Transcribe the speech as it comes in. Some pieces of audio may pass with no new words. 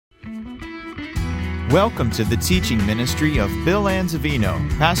Welcome to the teaching ministry of Bill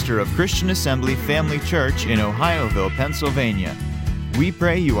Anzavino, pastor of Christian Assembly Family Church in Ohioville, Pennsylvania. We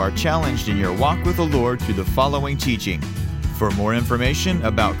pray you are challenged in your walk with the Lord through the following teaching. For more information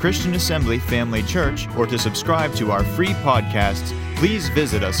about Christian Assembly Family Church or to subscribe to our free podcasts, please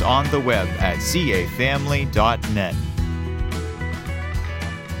visit us on the web at cafamily.net.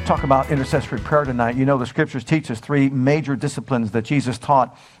 Talk about intercessory prayer tonight. You know, the scriptures teach us three major disciplines that Jesus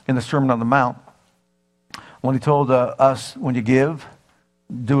taught in the Sermon on the Mount. When he told us, when you give,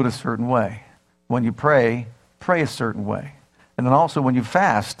 do it a certain way. When you pray, pray a certain way. And then also when you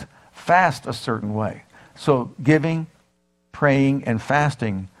fast, fast a certain way. So giving, praying, and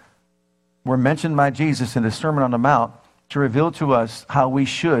fasting were mentioned by Jesus in the Sermon on the Mount to reveal to us how we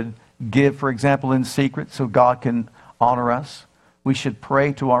should give, for example, in secret so God can honor us. We should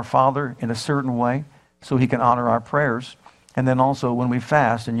pray to our Father in a certain way so he can honor our prayers. And then also when we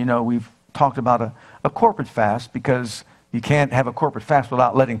fast, and you know, we've talked about a corporate fast because you can't have a corporate fast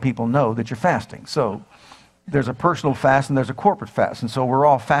without letting people know that you're fasting. So there's a personal fast and there's a corporate fast. And so we're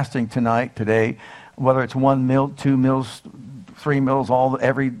all fasting today, whether it's 1 meal, 2 meals, 3 meals, all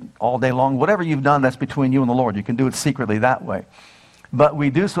day long. Whatever you've done, that's between you and the Lord. You can do it secretly that way. But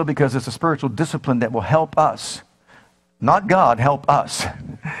we do so because it's a spiritual discipline that will help us. Not God, help us.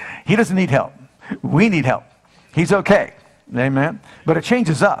 He doesn't need help. We need help. He's okay. Amen. But it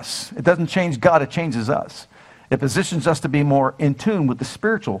changes us. It doesn't change God, it changes us. It positions us to be more in tune with the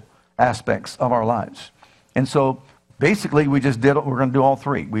spiritual aspects of our lives. And so basically we're going to do all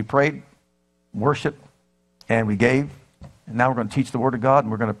three. We prayed, worshiped, and we gave. And now we're going to teach the Word of God,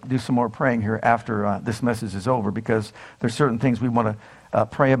 and we're going to do some more praying here after this message is over, because there's certain things we want to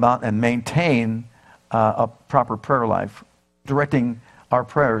pray about and maintain a proper prayer life, directing our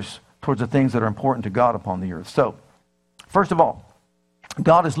prayers towards the things that are important to God upon the earth. So, first of all,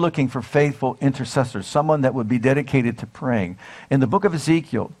 God is looking for faithful intercessors, someone that would be dedicated to praying. In the book of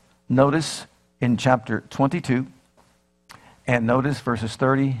Ezekiel, notice in chapter 22, and notice verses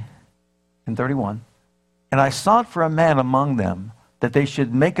 30 and 31, "And I sought for a man among them, that they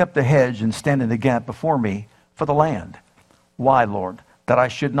should make up the hedge and stand in the gap before me for the land. Why, Lord? That I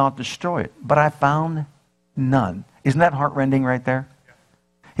should not destroy it. But I found none." Isn't that heartrending right there?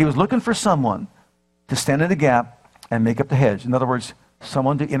 He was looking for someone to stand in the gap and make up the hedge. In other words,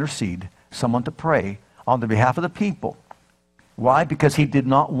 someone to intercede, someone to pray on the behalf of the people. Why? Because he did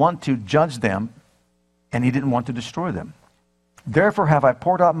not want to judge them, and he didn't want to destroy them. "Therefore have I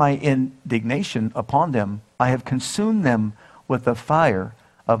poured out my indignation upon them. I have consumed them with the fire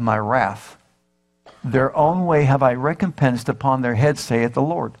of my wrath. Their own way have I recompensed upon their heads, saith the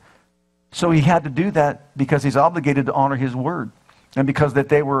Lord." So he had to do that because he's obligated to honor his word. And because that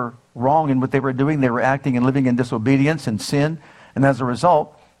they were wrong in what they were doing, they were acting and living in disobedience and sin. And as a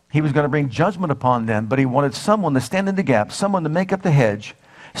result, he was going to bring judgment upon them. But he wanted someone to stand in the gap, someone to make up the hedge,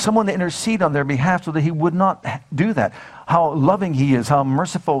 someone to intercede on their behalf so that he would not do that. How loving he is, how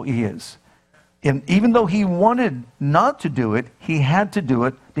merciful he is. And even though he wanted not to do it, he had to do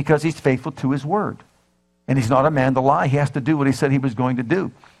it because he's faithful to his word. And he's not a man to lie. He has to do what he said he was going to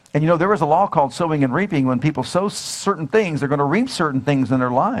do. And you know, there was a law called sowing and reaping. When people sow certain things, they're going to reap certain things in their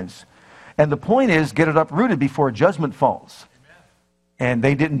lives. And the point is, get it uprooted before judgment falls. Amen. And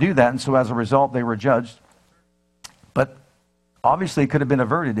they didn't do that, and so as a result, they were judged. But obviously, it could have been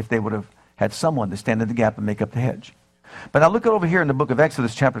averted if they would have had someone to stand in the gap and make up the hedge. But now look over here in the book of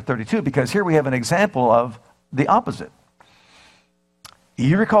Exodus, chapter 32, because here we have an example of the opposite.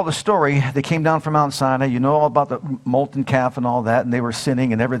 You recall the story. They came down from Mount Sinai. You know all about the molten calf and all that, and they were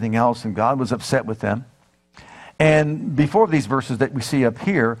sinning and everything else, and God was upset with them. And before these verses that we see up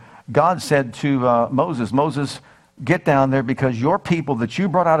here, God said to Moses, "Get down there, because your people that you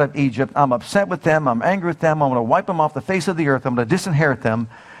brought out of Egypt, I'm upset with them, I'm angry with them, I'm going to wipe them off the face of the earth, I'm going to disinherit them.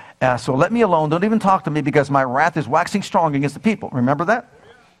 So let me alone, don't even talk to me, because my wrath is waxing strong against the people." Remember that?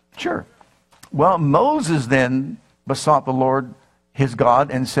 Sure. Well, Moses then besought the Lord his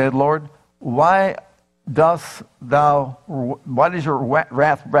God and said, "Lord, why does your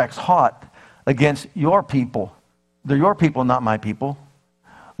wrath wax hot against your people? They're your people, not my people,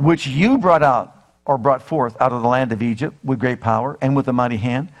 which you brought forth out of the land of Egypt with great power and with a mighty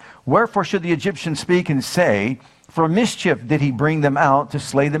hand. Wherefore should the Egyptians speak and say, for mischief did he bring them out to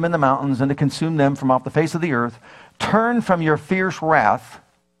slay them in the mountains and to consume them from off the face of the earth? Turn from your fierce wrath."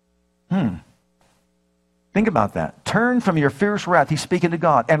 Think about that. "Turn from your fierce wrath," he's speaking to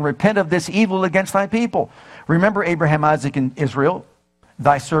God, "and repent of this evil against thy people. Remember Abraham, Isaac, and Israel,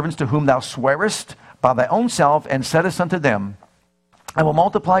 thy servants to whom thou swearest by thy own self, and saidest unto them, I will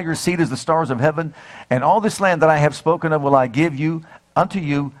multiply your seed as the stars of heaven, and all this land that I have spoken of will I give you unto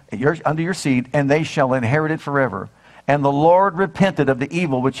you, unto your seed, and they shall inherit it forever. And the Lord repented of the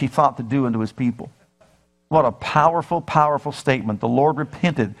evil which he thought to do unto his people. What a powerful, powerful statement. The Lord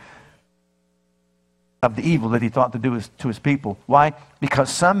repented of the evil that he thought to do to his people. Why? Because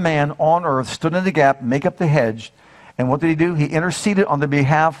some man on earth stood in the gap, make up the hedge, and what did he do? He interceded on the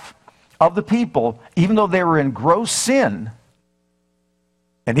behalf of the people, even though they were in gross sin.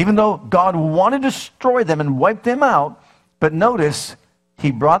 And even though God wanted to destroy them and wipe them out, but notice,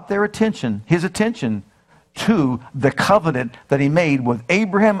 he brought their attention, his attention, to the covenant that he made with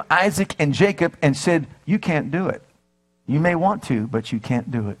Abraham, Isaac, and Jacob, and said, you can't do it. You may want to, but you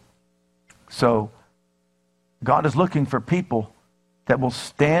can't do it. So, God is looking for people that will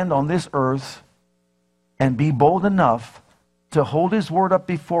stand on this earth and be bold enough to hold his word up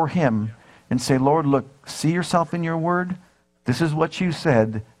before him and say, Lord, look, see yourself in your word. This is what you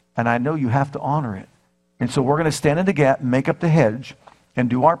said, and I know you have to honor it. And so we're going to stand in the gap, make up the hedge, and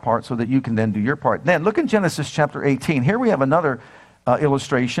do our part so that you can then do your part. Then look in Genesis chapter 18. Here we have another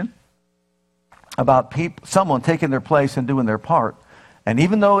illustration about someone taking their place and doing their part. And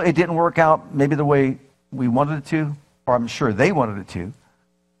even though it didn't work out maybe the way we wanted it to, or I'm sure they wanted it to,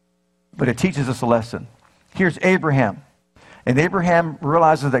 but it teaches us a lesson. Here's Abraham. And Abraham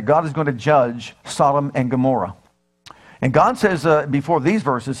realizes that God is going to judge Sodom and Gomorrah. And God says, before these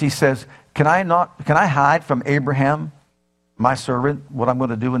verses, he says, can I hide from Abraham, my servant, what I'm going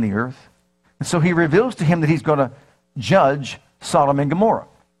to do in the earth? And so he reveals to him that he's going to judge Sodom and Gomorrah.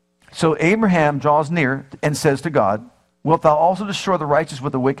 So Abraham draws near and says to God, wilt thou also destroy the righteous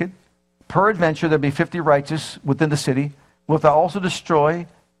with the wicked? Peradventure there be 50 righteous within the city. Wilt thou also destroy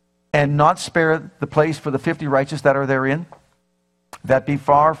and not spare the place for the 50 righteous that are therein? That be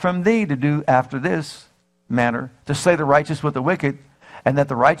far from thee to do after this manner, to slay the righteous with the wicked, and that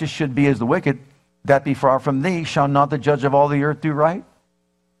the righteous should be as the wicked. That be far from thee. Shall not the judge of all the earth do right?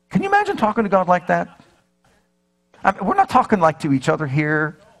 Can you imagine talking to God like that? I mean, we're not talking like to each other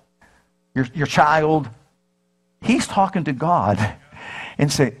here, your child. He's talking to God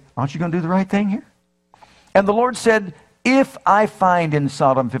and say, aren't you going to do the right thing here? And the Lord said, if I find in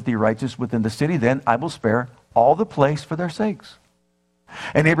Sodom 50 righteous within the city, then I will spare all the place for their sakes.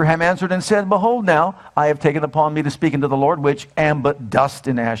 And Abraham answered and said, behold, now I have taken upon me to speak unto the Lord, which am but dust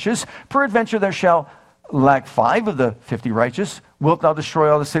and ashes. Peradventure there shall lack 5 of the 50 righteous. Wilt thou destroy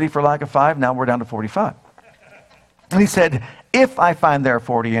all the city for lack of 5? Now we're down to 45. And he said, if I find there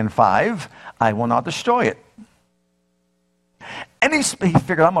 40 and 5, I will not destroy it. And he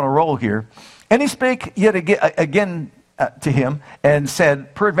figured, I'm on a roll here. And he spake yet again to him and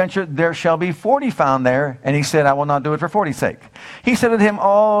said, peradventure there shall be 40 found there. And he said, I will not do it for 40's sake. He said unto him,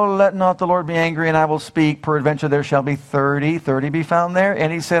 oh, let not the Lord be angry, and I will speak. Peradventure there shall be 30 be found there.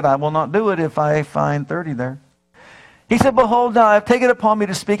 And he said, I will not do it if I find 30 there. He said, behold, now I have taken upon me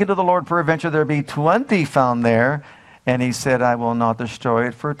to speak unto the Lord. Peradventure there be 20 found there. And he said, I will not destroy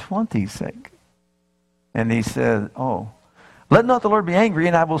it for 20's sake. And he said, oh, let not the Lord be angry,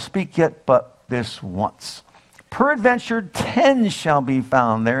 and I will speak yet but this once. Peradventure 10 shall be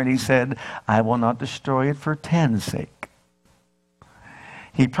found there. And he said, I will not destroy it for 10's sake.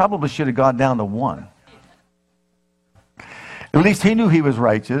 He probably should have gone down to 1. At least he knew he was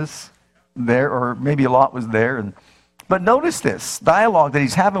righteous there, or maybe Lot was there. But notice this dialogue that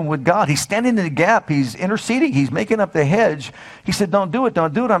he's having with God. He's standing in the gap. He's interceding. He's making up the hedge. He said, don't do it.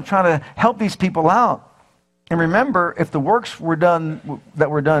 Don't do it. I'm trying to help these people out. And remember, if the works were done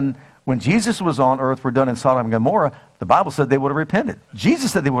that were done when Jesus was on earth were done in Sodom and Gomorrah, the Bible said they would have repented.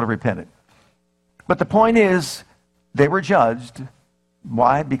 Jesus said they would have repented. But the point is, they were judged.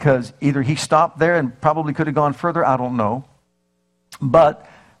 Why? Because either he stopped there and probably could have gone further, I don't know. But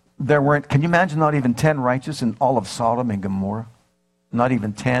there weren't, can you imagine not even 10 righteous in all of Sodom and Gomorrah? Not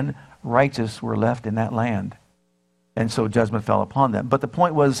even 10 righteous were left in that land. And so judgment fell upon them. But the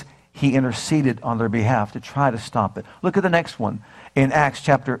point was, he interceded on their behalf to try to stop it. Look at the next one in Acts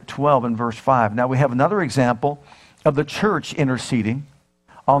chapter 12 and verse 5. Now we have another example of the church interceding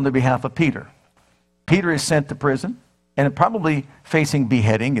on the behalf of Peter. Peter is sent to prison and probably facing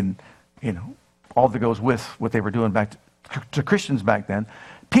beheading and, all that goes with what they were doing back to Christians back then.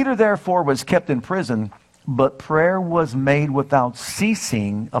 Peter therefore was kept in prison, but prayer was made without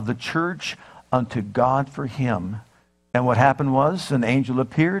ceasing of the church unto God for him. And what happened was an angel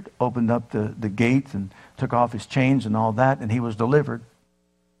appeared, opened up the gate and took off his chains and all that, and he was delivered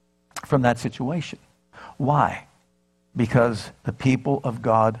from that situation. Why? Because the people of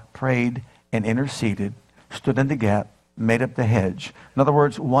God prayed and interceded, stood in the gap, made up the hedge. In other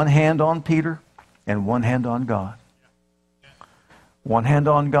words, one hand on Peter and one hand on God. One hand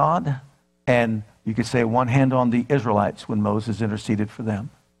on God, and You could say one hand on the Israelites when Moses interceded for them.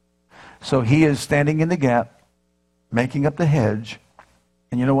 So he is standing in the gap, making up the hedge.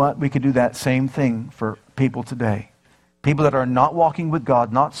 And you know what? We could do that same thing for people today. People that are not walking with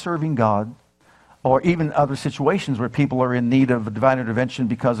God, not serving God, or even other situations where people are in need of a divine intervention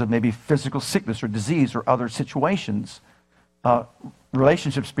because of maybe physical sickness or disease or other situations,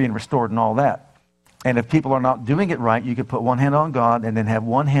 relationships being restored and all that. And if people are not doing it right, you could put one hand on God and then have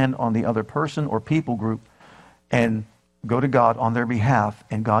one hand on the other person or people group and go to God on their behalf,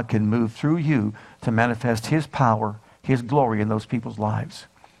 and God can move through you to manifest His power, His glory in those people's lives.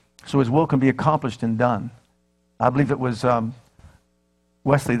 So His will can be accomplished and done. I believe it was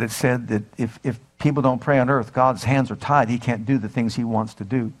Wesley that said that if people don't pray on earth, God's hands are tied. He can't do the things He wants to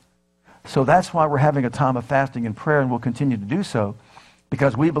do. So that's why we're having a time of fasting and prayer, and we'll continue to do so,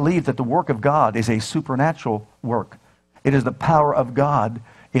 because we believe that the work of God is a supernatural work. It is the power of God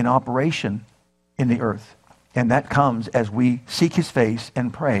in operation in the earth. And that comes as we seek His face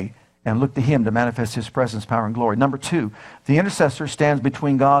and pray and look to Him to manifest His presence, power, and glory. Number 2, the intercessor stands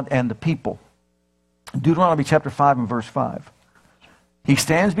between God and the people. Deuteronomy chapter 5 and verse 5. He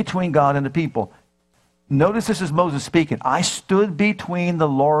stands between God and the people. Notice this is Moses speaking. I stood between the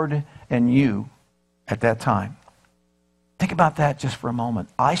Lord and you at that time. Think about that just for a moment.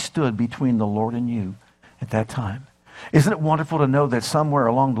 I stood between the Lord and you at that time. Isn't it wonderful to know that somewhere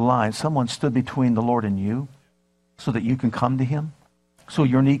along the line, someone stood between the Lord and you so that you can come to Him, so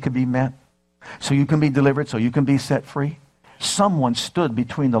your need could be met, so you can be delivered, so you can be set free? Someone stood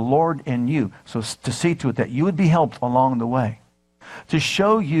between the Lord and you, so to see to it that you would be helped along the way, to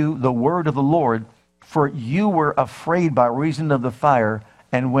show you the word of the Lord, for you were afraid by reason of the fire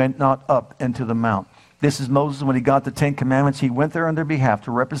and went not up into the mount. This is Moses when he got the 10 Commandments. He went there on their behalf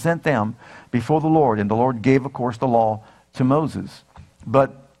to represent them before the Lord. And the Lord gave, of course, the law to Moses.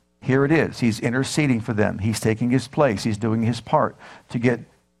 But here it is. He's interceding for them. He's taking his place. He's doing his part to get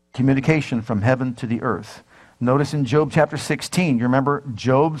communication from heaven to the earth. Notice in Job chapter 16, you remember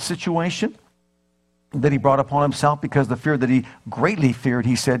Job's situation that he brought upon himself because the fear that he greatly feared,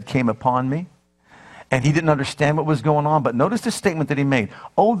 he said, came upon me. And he didn't understand what was going on. But notice the statement that he made.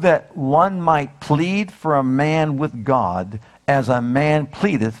 Oh, that one might plead for a man with God as a man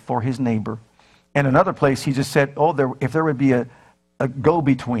pleadeth for his neighbor. And another place he just said, oh, if there would be a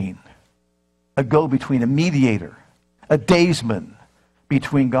go-between, a mediator, a daysman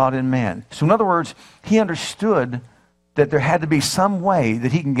between God and man. So in other words, he understood that there had to be some way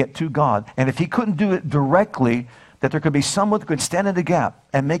that he can get to God. And if he couldn't do it directly, that there could be someone that could stand in the gap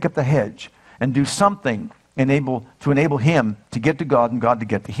and make up the hedge and do something to enable him to get to God and God to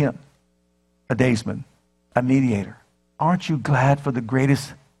get to him. A daysman, a mediator. Aren't you glad for the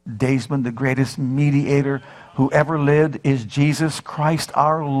greatest daysman, the greatest mediator who ever lived is Jesus Christ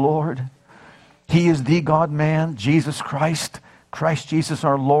our Lord? He is the God-man, Jesus Christ, Christ Jesus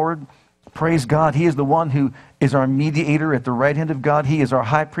our Lord. Praise God. He is the one who is our mediator at the right hand of God. He is our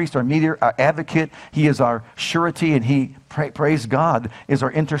high priest, our mediator, our advocate. He is our surety, and he, praise God, is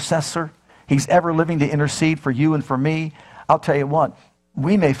our intercessor. He's ever living to intercede for you and for me. I'll tell you what,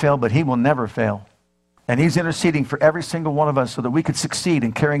 we may fail, but He will never fail. And He's interceding for every single one of us so that we could succeed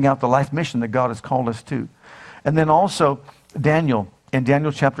in carrying out the life mission that God has called us to. And then also Daniel, in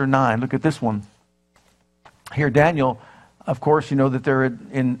Daniel chapter 9, look at this one. Here Daniel, of course, you know that they're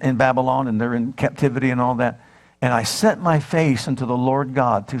in Babylon and they're in captivity and all that. And I set my face unto the Lord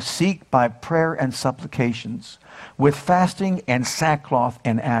God to seek by prayer and supplications with fasting and sackcloth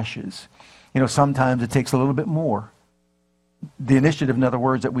and ashes. You know, sometimes it takes a little bit more. The initiative, in other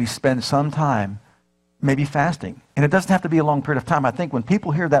words, that we spend some time maybe fasting. And it doesn't have to be a long period of time. I think when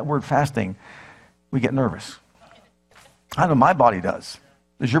people hear that word fasting, we get nervous. I know my body does.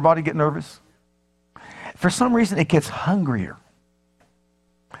 Does your body get nervous? For some reason, it gets hungrier.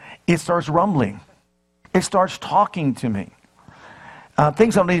 It starts rumbling. It starts talking to me.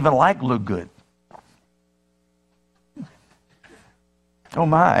 Things I don't even like look good. Oh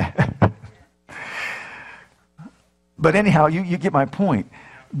my. But anyhow, you get my point.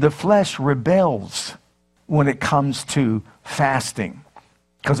 The flesh rebels when it comes to fasting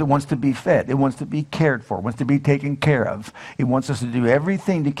because it wants to be fed. It wants to be cared for. It wants to be taken care of. It wants us to do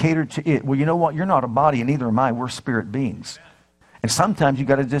everything to cater to it. Well, you know what? You're not a body and neither am I. We're spirit beings. And sometimes you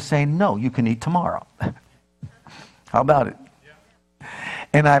got to just say, no, you can eat tomorrow. How about it?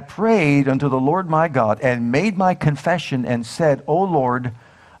 And I prayed unto the Lord my God and made my confession and said, O Lord,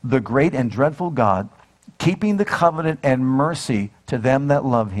 the great and dreadful God, keeping the covenant and mercy to them that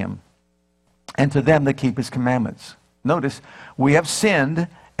love Him and to them that keep His commandments. Notice, we have sinned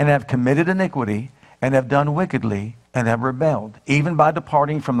and have committed iniquity, and have done wickedly, and have rebelled, even by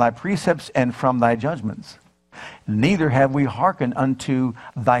departing from thy precepts and from thy judgments. Neither have we hearkened unto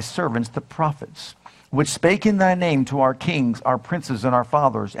thy servants the prophets, which spake in thy name to our kings, our princes, and our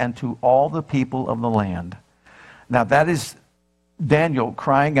fathers, and to all the people of the land. Now that is Daniel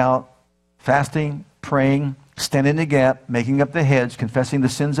crying out, fasting, praying, standing in the gap, making up the hedge, confessing the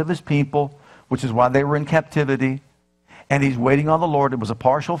sins of his people, which is why they were in captivity. And he's waiting on the Lord. It was a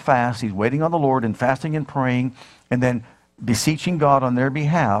partial fast. He's waiting on the Lord and fasting and praying, and then beseeching God on their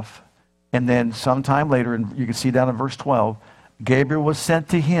behalf. And then sometime later, and you can see down in verse 12, Gabriel was sent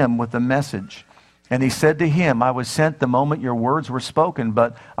to him with a message. And he said to him, I was sent the moment your words were spoken,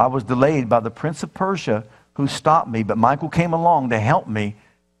 but I was delayed by the prince of Persia who stopped me. But Michael came along to help me.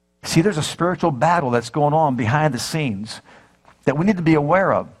 See, there's a spiritual battle that's going on behind the scenes that we need to be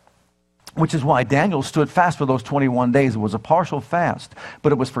aware of, which is why Daniel stood fast for those 21 days. It was a partial fast,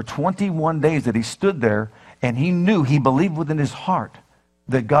 but it was for 21 days that he stood there, and he knew, he believed within his heart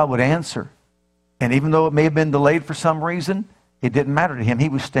that God would answer. And even though it may have been delayed for some reason, it didn't matter to him. He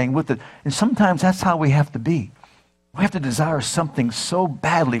was staying with it. And sometimes that's how we have to be. We have to desire something so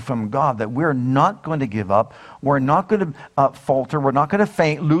badly from God that we're not going to give up. We're not going to falter. We're not going to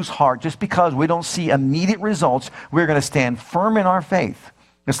faint, lose heart just because we don't see immediate results. We're going to stand firm in our faith.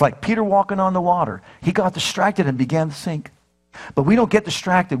 It's like Peter walking on the water. He got distracted and began to sink. But we don't get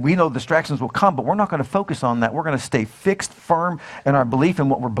distracted. We know distractions will come, but we're not going to focus on that. We're going to stay fixed, firm in our belief in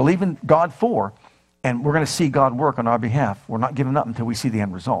what we're believing God for, and we're going to see God work on our behalf. We're not giving up until we see the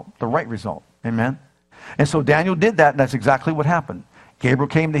end result, the right result. Amen? And so Daniel did that, and that's exactly what happened. Gabriel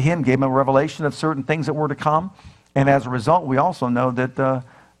came to him, gave him a revelation of certain things that were to come, and as a result, we also know that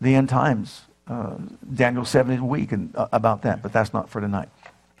the end times, Daniel 7 is weak about that, but that's not for tonight.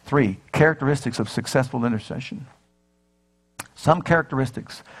 3, characteristics of successful intercession. Some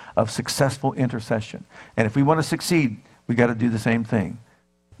characteristics of successful intercession. And if we want to succeed, we've got to do the same thing.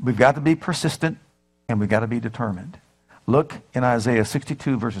 We've got to be persistent, and we've got to be determined. Look in Isaiah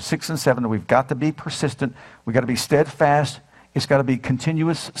 62, verses 6 and 7. We've got to be persistent. We've got to be steadfast. It's got to be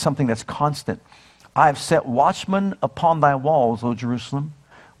continuous, something that's constant. I have set watchmen upon thy walls, O Jerusalem,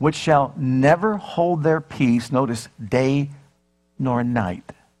 which shall never hold their peace, notice, day nor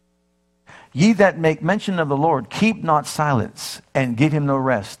night. Ye that make mention of the Lord, keep not silence, and give him no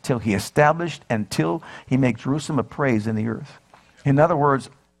rest, till he established and till he make Jerusalem a praise in the earth. In other words,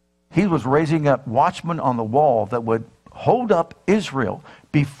 he was raising up watchmen on the wall that would hold up Israel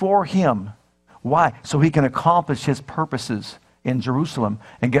before him. Why? So he can accomplish his purposes in Jerusalem.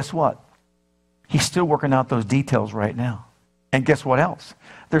 And guess what? He's still working out those details right now. And guess what else?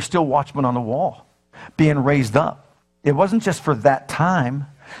 There's still watchmen on the wall being raised up. It wasn't just for that time.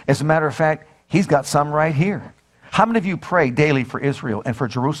 As a matter of fact, he's got some right here. How many of you pray daily for Israel and for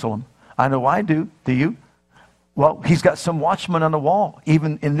Jerusalem? I know I do. Do you? Well, he's got some watchmen on the wall,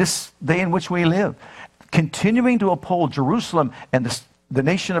 even in this day in which we live, continuing to uphold Jerusalem and the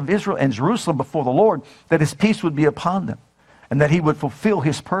nation of Israel and Jerusalem before the Lord, that his peace would be upon them and that he would fulfill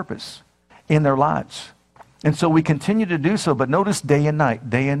his purpose in their lives. And so we continue to do so, but notice day and night,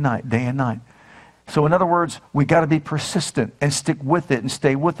 day and night, day and night. So in other words, we got to be persistent and stick with it and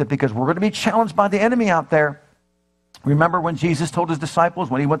stay with it, because we're going to be challenged by the enemy out there. Remember when Jesus told his disciples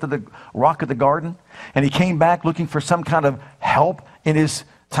when he went to the rock of the garden and he came back looking for some kind of help in his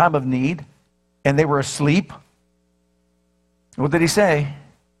time of need, and they were asleep? What did he say?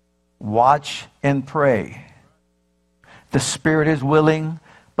 Watch and pray. The spirit is willing,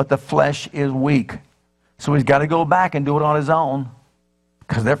 but the flesh is weak. So he's got to go back and do it on his own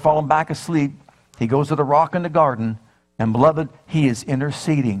because they're falling back asleep. He goes to the rock in the garden, and beloved, he is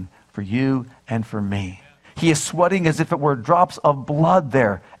interceding for you and for me. He is sweating as if it were drops of blood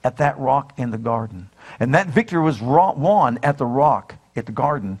there at that rock in the garden. And that victory was won at the rock, at the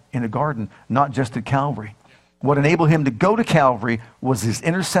garden, in the garden, not just at Calvary. What enabled him to go to Calvary was his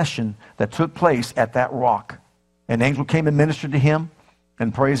intercession that took place at that rock. An angel came and ministered to him,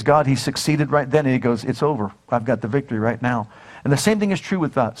 and praise God, he succeeded right then, and he goes, it's over. I've got the victory right now. And the same thing is true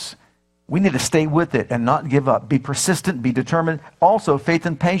with us. We need to stay with it and not give up. Be persistent, be determined. Also, faith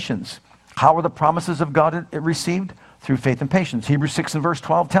and patience. How are the promises of God received? Through faith and patience. Hebrews 6 and verse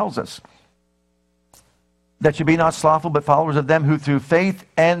 12 tells us that you be not slothful, but followers of them who through faith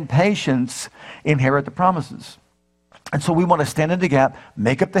and patience inherit the promises. And so we want to stand in the gap,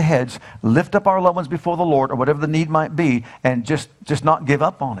 make up the hedge, lift up our loved ones before the Lord, or whatever the need might be, and just not give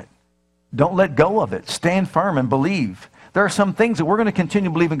up on it. Don't let go of it. Stand firm and believe. There are some things that we're going to continue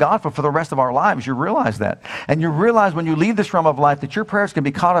believing God for the rest of our lives. You realize that. And you realize when you leave this realm of life that your prayers can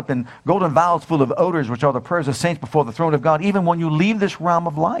be caught up in golden vials full of odors, which are the prayers of saints before the throne of God, even when you leave this realm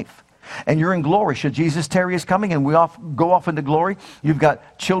of life. And you're in glory. Should Jesus tarry his coming and we go off into glory, you've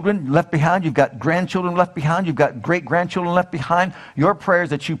got children left behind, you've got grandchildren left behind, you've got great-grandchildren left behind. Your prayers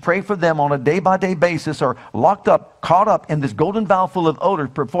that you pray for them on a day-by-day basis are locked up, caught up in this golden vial full of odor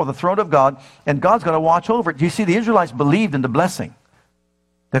before the throne of God, and God's going to watch over it. You see, the Israelites believed in the blessing,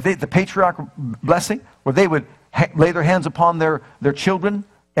 that the patriarchal blessing, where they would lay their hands upon their children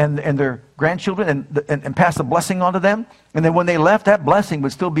and their grandchildren and pass the blessing on to them. And then when they left, that blessing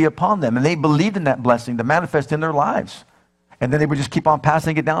would still be upon them. And they believed in that blessing to manifest in their lives. And then they would just keep on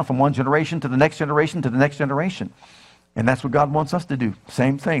passing it down from one generation to the next generation to the next generation. And that's what God wants us to do.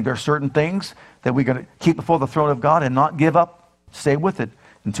 Same thing. There are certain things that we're going to keep before the throne of God and not give up. Stay with it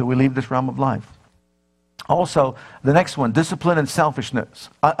until we leave this realm of life. Also, the next one, discipline and selflessness.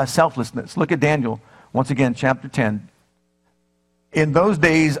 Look at Daniel, once again, chapter 10. In those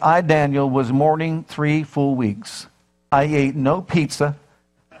days, I, Daniel, was mourning 3 full weeks. I ate no pizza.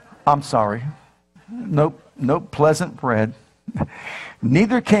 No pleasant bread.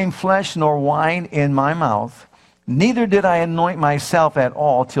 Neither came flesh nor wine in my mouth. Neither did I anoint myself at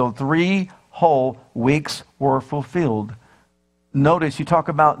all till 3 whole weeks were fulfilled. Notice you talk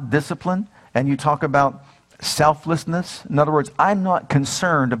about discipline and you talk about selflessness. In other words, I'm not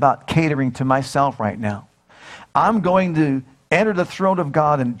concerned about catering to myself right now. I'm going to enter the throne of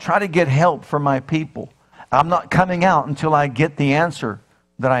God and try to get help for my people. I'm not coming out until I get the answer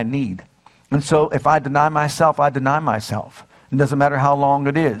that I need. And so if I deny myself, I deny myself. It doesn't matter how long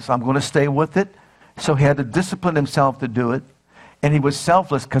it is. I'm going to stay with it. So he had to discipline himself to do it. And he was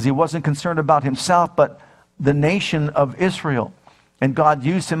selfless because he wasn't concerned about himself, but the nation of Israel. And God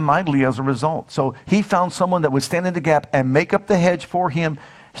used him mightily as a result. So he found someone that would stand in the gap and make up the hedge for him,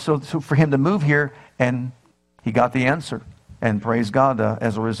 so for him to move here, and he got the answer. And praise God,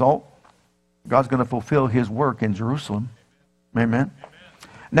 as a result, God's going to fulfill his work in Jerusalem. Amen.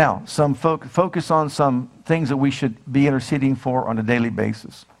 Now, some focus on some things that we should be interceding for on a daily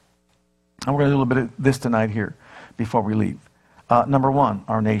basis. And we're going to do a little bit of this tonight here before we leave. Number 1,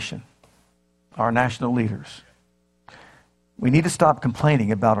 our nation, our national leaders. We need to stop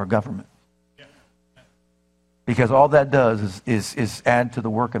complaining about our government, because all that does is add to the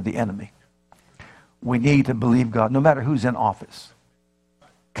work of the enemy. We need to believe God, no matter who's in office.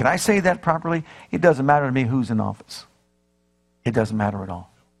 Can I say that properly? It doesn't matter to me who's in office. It doesn't matter at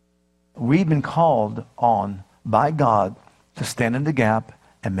all. We've been called on by God to stand in the gap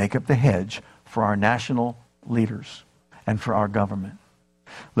and make up the hedge for our national leaders and for our government.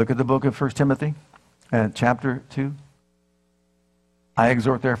 Look at the book of 1 Timothy, chapter 2. I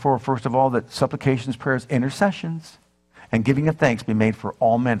exhort, therefore, first of all, that supplications, prayers, intercessions, and giving of thanks be made for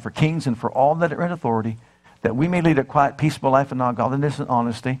all men, for kings and for all that are in authority, that we may lead a quiet, peaceable life in all godliness and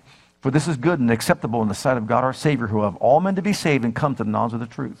honesty. For this is good and acceptable in the sight of God our Savior, who have all men to be saved and come to the knowledge of the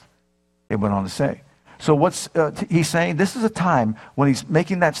truth. It went on to say. So what's he's saying? This is a time when he's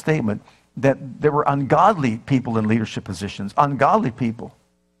making that statement that there were ungodly people in leadership positions, ungodly people.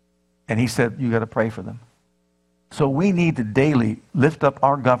 And he said, you got to pray for them. So we need to daily lift up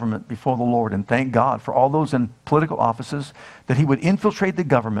our government before the Lord and thank God for all those in political offices, that he would infiltrate the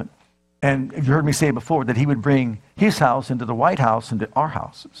government. And you heard me say before that he would bring his house into the White House, into our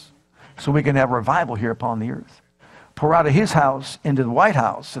houses, so we can have revival here upon the earth. Pour out of his house into the White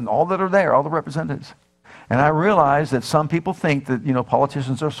House and all that are there, all the representatives. And I realize that some people think that,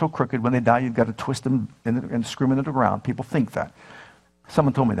 politicians are so crooked, when they die, you've got to twist them and screw them into the ground. People think that.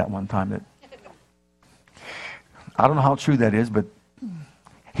 Someone told me that one time. That I don't know how true that is, but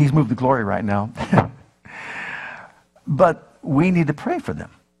he's moved to glory right now. But we need to pray for them.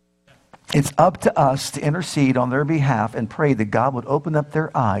 It's up to us to intercede on their behalf and pray that God would open up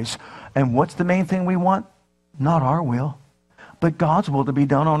their eyes. And what's the main thing we want? Not our will, but God's will to be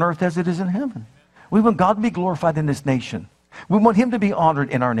done on earth as it is in heaven. We want God to be glorified in this nation. We want him to be honored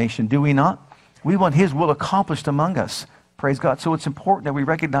in our nation, do we not? We want his will accomplished among us. Praise God. So it's important that we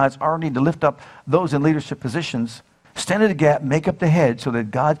recognize our need to lift up those in leadership positions, stand in the gap, make up the hedge so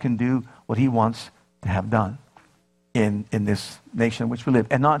that God can do what he wants to have done in this nation in which we live,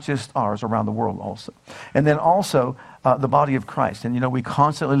 and not just ours, around the world also. And then also the body of Christ. And we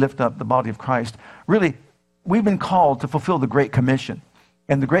constantly lift up the body of Christ. Really, we've been called to fulfill the Great Commission.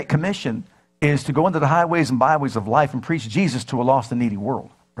 And the Great Commission is to go into the highways and byways of life and preach Jesus to a lost and needy world,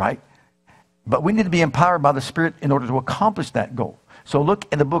 right? But we need to be empowered by the Spirit in order to accomplish that goal. So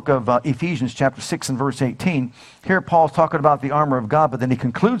look in the book of Ephesians chapter 6 and verse 18. Here Paul's talking about the armor of God, but then he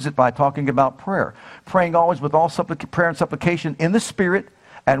concludes it by talking about prayer. Praying always with all prayer and supplication in the Spirit,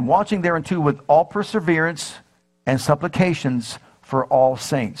 and watching thereunto with all perseverance and supplications for all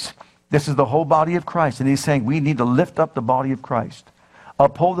saints. This is the whole body of Christ. And he's saying we need to lift up the body of Christ.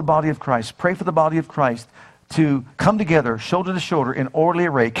 uphold the body of Christ, pray for the body of Christ to come together shoulder to shoulder in orderly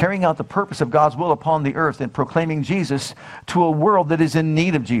array, carrying out the purpose of God's will upon the earth and proclaiming Jesus to a world that is in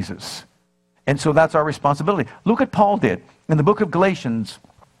need of Jesus. And so that's our responsibility. Look what Paul did in the book of Galatians,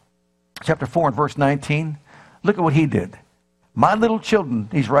 chapter 4 and verse 19. Look at what he did. My little children,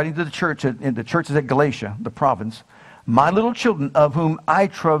 he's writing to the church, in the churches at Galatia, the province. My little children, of whom I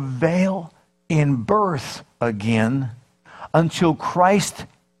travail in birth again, until Christ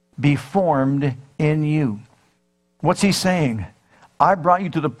be formed in you. What's he saying? I brought you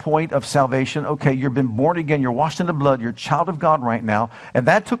to the point of salvation. Okay, you've been born again. You're washed in the blood. You're a child of God right now. And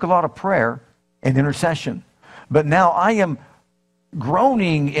that took a lot of prayer and intercession. But now I am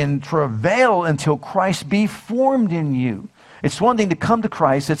groaning in travail until Christ be formed in you. It's one thing to come to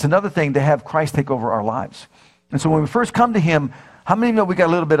Christ. It's another thing to have Christ take over our lives. And so when we first come to him, how many know we got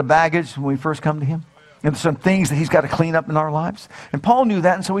a little bit of baggage when we first come to him? And some things that he's got to clean up in our lives. And Paul knew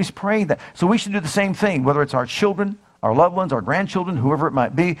that, and so he's praying that. So we should do the same thing, whether it's our children, our loved ones, our grandchildren, whoever it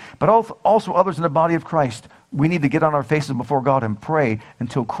might be, but also others in the body of Christ. We need to get on our faces before God and pray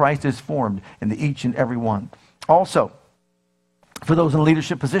until Christ is formed in each and every one. Also, for those in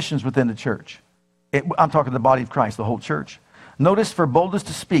leadership positions within the church, I'm talking the body of Christ, the whole church. Notice for boldness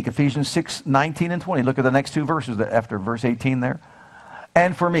to speak, Ephesians 6, 19 and 20. Look at the next two verses after verse 18 there.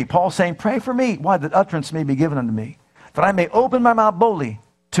 And for me, Paul saying, pray for me, why that utterance may be given unto me, that I may open my mouth boldly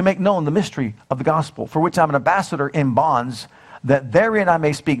to make known the mystery of the gospel, for which I'm an ambassador in bonds, that therein I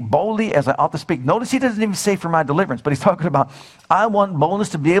may speak boldly as I ought to speak. Notice he doesn't even say for my deliverance, but he's talking about, I want boldness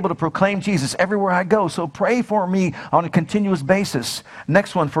to be able to proclaim Jesus everywhere I go. So pray for me on a continuous basis.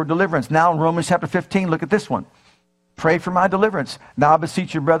 Next one for deliverance. Now in Romans chapter 15, look at this one. Pray for my deliverance. Now I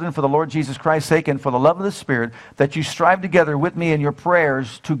beseech you, brethren, for the Lord Jesus Christ's sake and for the love of the Spirit, that you strive together with me in your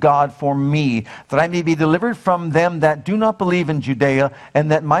prayers to God for me, that I may be delivered from them that do not believe in Judea, and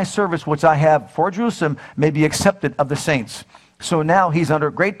that my service which I have for Jerusalem may be accepted of the saints. So now he's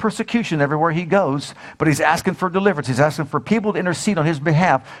under great persecution everywhere he goes, but he's asking for deliverance. He's asking for people to intercede on his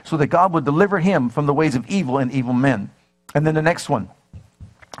behalf so that God would deliver him from the ways of evil and evil men. And then the next one,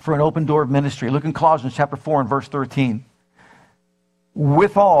 for an open door of ministry. Look in Colossians chapter 4 and verse 13.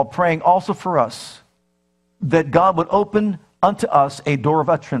 Withal, praying also for us, that God would open unto us a door of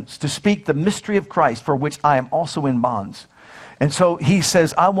utterance to speak the mystery of Christ, for which I am also in bonds. And so he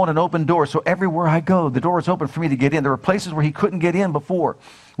says, I want an open door. So everywhere I go, the door is open for me to get in. There were places where he couldn't get in before.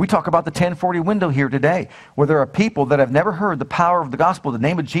 We talk about the 1040 window here today, where there are people that have never heard the power of the gospel, the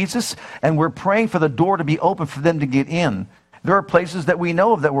name of Jesus, and we're praying for the door to be open for them to get in. There are places that we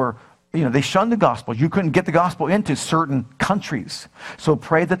know of that were, they shunned the gospel. You couldn't get the gospel into certain countries. So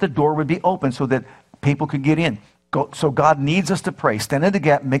pray that the door would be open so that people could get in. So God needs us to pray, stand in the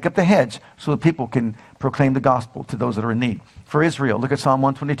gap, make up the hedge so that people can proclaim the gospel to those that are in need. For Israel, look at Psalm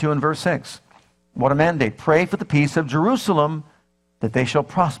 122 and verse 6. What a mandate. Pray for the peace of Jerusalem, that they shall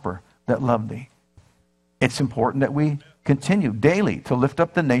prosper that love thee. It's important that we continue daily to lift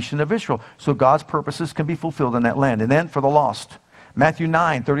up the nation of Israel so God's purposes can be fulfilled in that land. And then for the lost, Matthew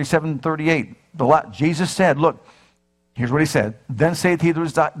 9, 37 and 38, Jesus said, look, here's what he said. Then saith he to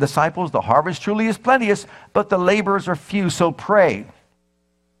his disciples, the harvest truly is plenteous, but the laborers are few. So pray.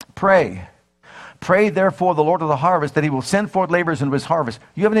 Pray therefore the Lord of the harvest, that he will send forth laborers into his harvest.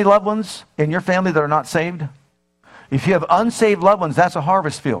 You have any loved ones in your family that are not saved? If you have unsaved loved ones, that's a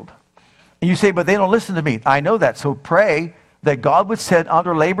harvest field. And you say, but they don't listen to me. I know that. So pray that God would send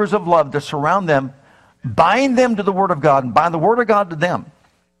other laborers of love to surround them, bind them to the Word of God, and bind the Word of God to them.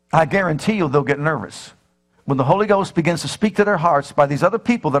 I guarantee you they'll get nervous. When the Holy Ghost begins to speak to their hearts by these other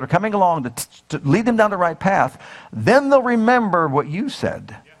people that are coming along to lead them down the right path, then they'll remember what you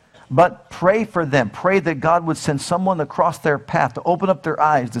said. But pray for them. Pray that God would send someone across their path to open up their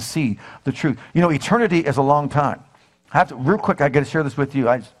eyes to see the truth. Eternity is a long time. Real quick, I got to share this with you.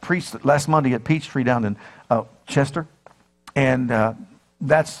 I preached last Monday at Peachtree down in Chester, and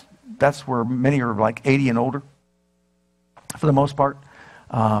that's where many are like 80 and older, for the most part.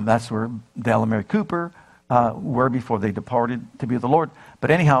 That's where Dale and Mary Cooper were before they departed to be with the Lord.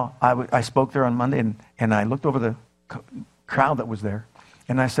 But anyhow, I spoke there on Monday, and I looked over the crowd that was there,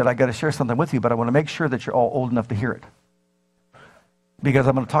 and I said, I got to share something with you, but I want to make sure that you're all old enough to hear it, because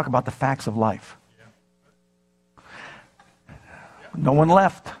I'm going to talk about the facts of life. No one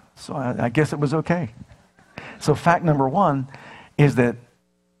left, so I guess it was okay. So fact number one is that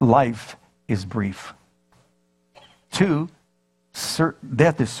life is brief. 2,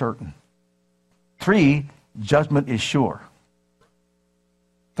 death is certain. 3, judgment is sure.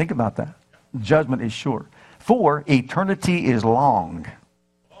 Think about that. Judgment is sure. 4, eternity is long.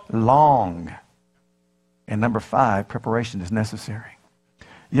 Long. And number 5, preparation is necessary.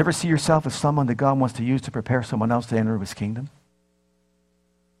 You ever see yourself as someone that God wants to use to prepare someone else to enter his kingdom?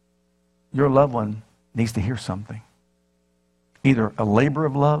 Your loved one needs to hear something. Either a labor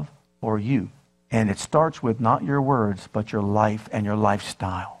of love or you. And it starts with not your words, but your life and your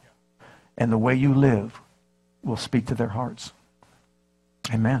lifestyle. And the way you live will speak to their hearts.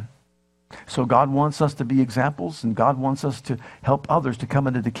 Amen. So God wants us to be examples, and God wants us to help others to come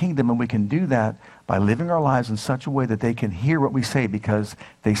into the kingdom, and we can do that by living our lives in such a way that they can hear what we say because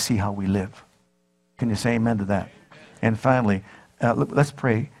they see how we live. Can you say amen to that? And finally, let's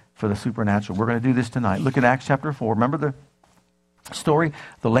pray for the supernatural. We're going to do this tonight. Look at Acts chapter 4. Remember the story?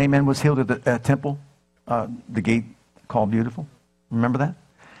 The lame man was healed at the temple, the gate called Beautiful. Remember that?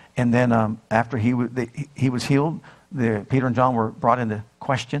 And then after he was healed, Peter and John were brought into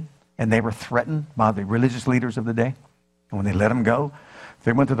question, and they were threatened by the religious leaders of the day. And when they let them go,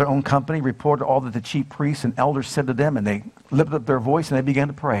 they went to their own company, reported all that the chief priests and elders said to them, and they lifted up their voice and they began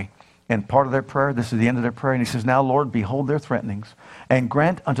to pray. And part of their prayer, this is the end of their prayer, and he says, now, Lord, behold their threatenings, and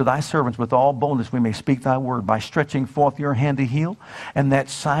grant unto thy servants with all boldness we may speak thy word by stretching forth your hand to heal, and that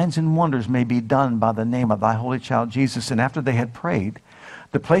signs and wonders may be done by the name of thy holy child Jesus. And after they had prayed,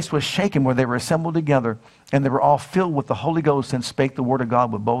 the place was shaken where they were assembled together, and they were all filled with the Holy Ghost and spake the word of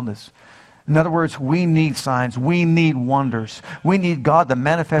God with boldness. In other words, we need signs. We need wonders. We need God to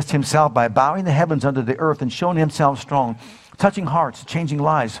manifest himself by bowing the heavens under the earth and showing himself strong, touching hearts, changing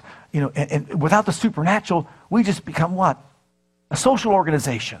lives. And without the supernatural, we just become what? A social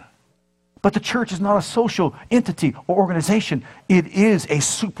organization. But the church is not a social entity or organization. It is a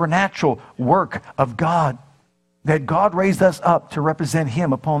supernatural work of God. That God raised us up to represent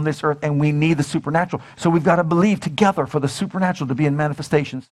him upon this earth, and we need the supernatural. So we've got to believe together for the supernatural to be in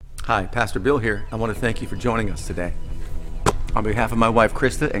manifestations. Hi, Pastor Bill here. I want to thank you for joining us today. On behalf of my wife,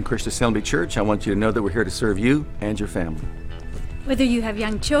 Krista, and Christian Assembly Church, I want you to know that we're here to serve you and your family. Whether you have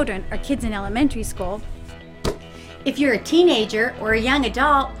young children or kids in elementary school, if you're a teenager or a young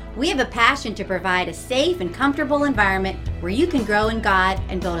adult, we have a passion to provide a safe and comfortable environment where you can grow in God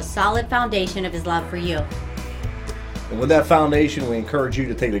and build a solid foundation of his love for you. And with that foundation, we encourage you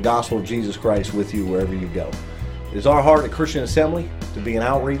to take the gospel of Jesus Christ with you wherever you go. It is our heart at Christian Assembly to be an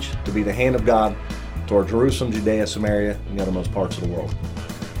outreach, to be the hand of God toward Jerusalem, Judea, Samaria, and the uttermost parts of the world.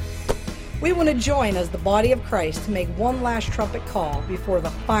 We want to join as the body of Christ to make one last trumpet call before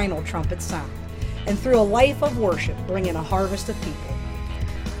the final trumpet sound, and through a life of worship, bring in a harvest of people.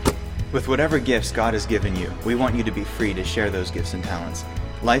 With whatever gifts God has given you, we want you to be free to share those gifts and talents.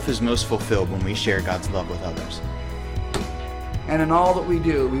 Life is most fulfilled when we share God's love with others. And in all that we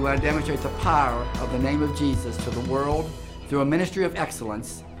do, we want to demonstrate the power of the name of Jesus to the world through a ministry of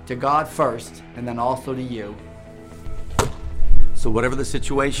excellence to God first, and then also to you. So whatever the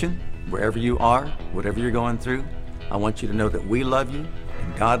situation, wherever you are, whatever you're going through, I want you to know that we love you,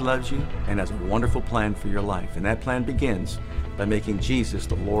 and God loves you, and has a wonderful plan for your life. And that plan begins by making Jesus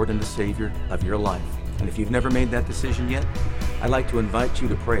the Lord and the Savior of your life. And if you've never made that decision yet, I'd like to invite you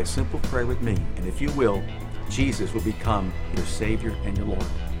to pray a simple prayer with me. And if you will, Jesus will become your Savior and your Lord.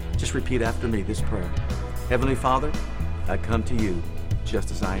 Just repeat after me this prayer. Heavenly Father, I come to you just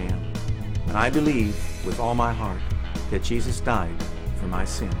as I am. And I believe with all my heart that Jesus died for my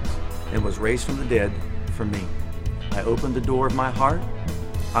sins and was raised from the dead for me. I open the door of my heart.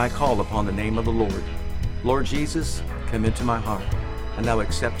 I call upon the name of the Lord. Lord Jesus, come into my heart, and I will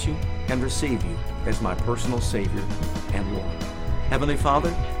accept you and receive you as my personal Savior and Lord. Heavenly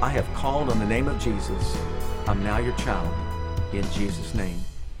Father, I have called on the name of Jesus. I'm now your child. In Jesus' name,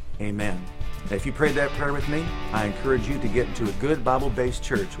 amen. Now, if you prayed that prayer with me, I encourage you to get into a good Bible-based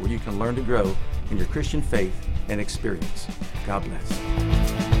church where you can learn to grow in your Christian faith and experience. God bless.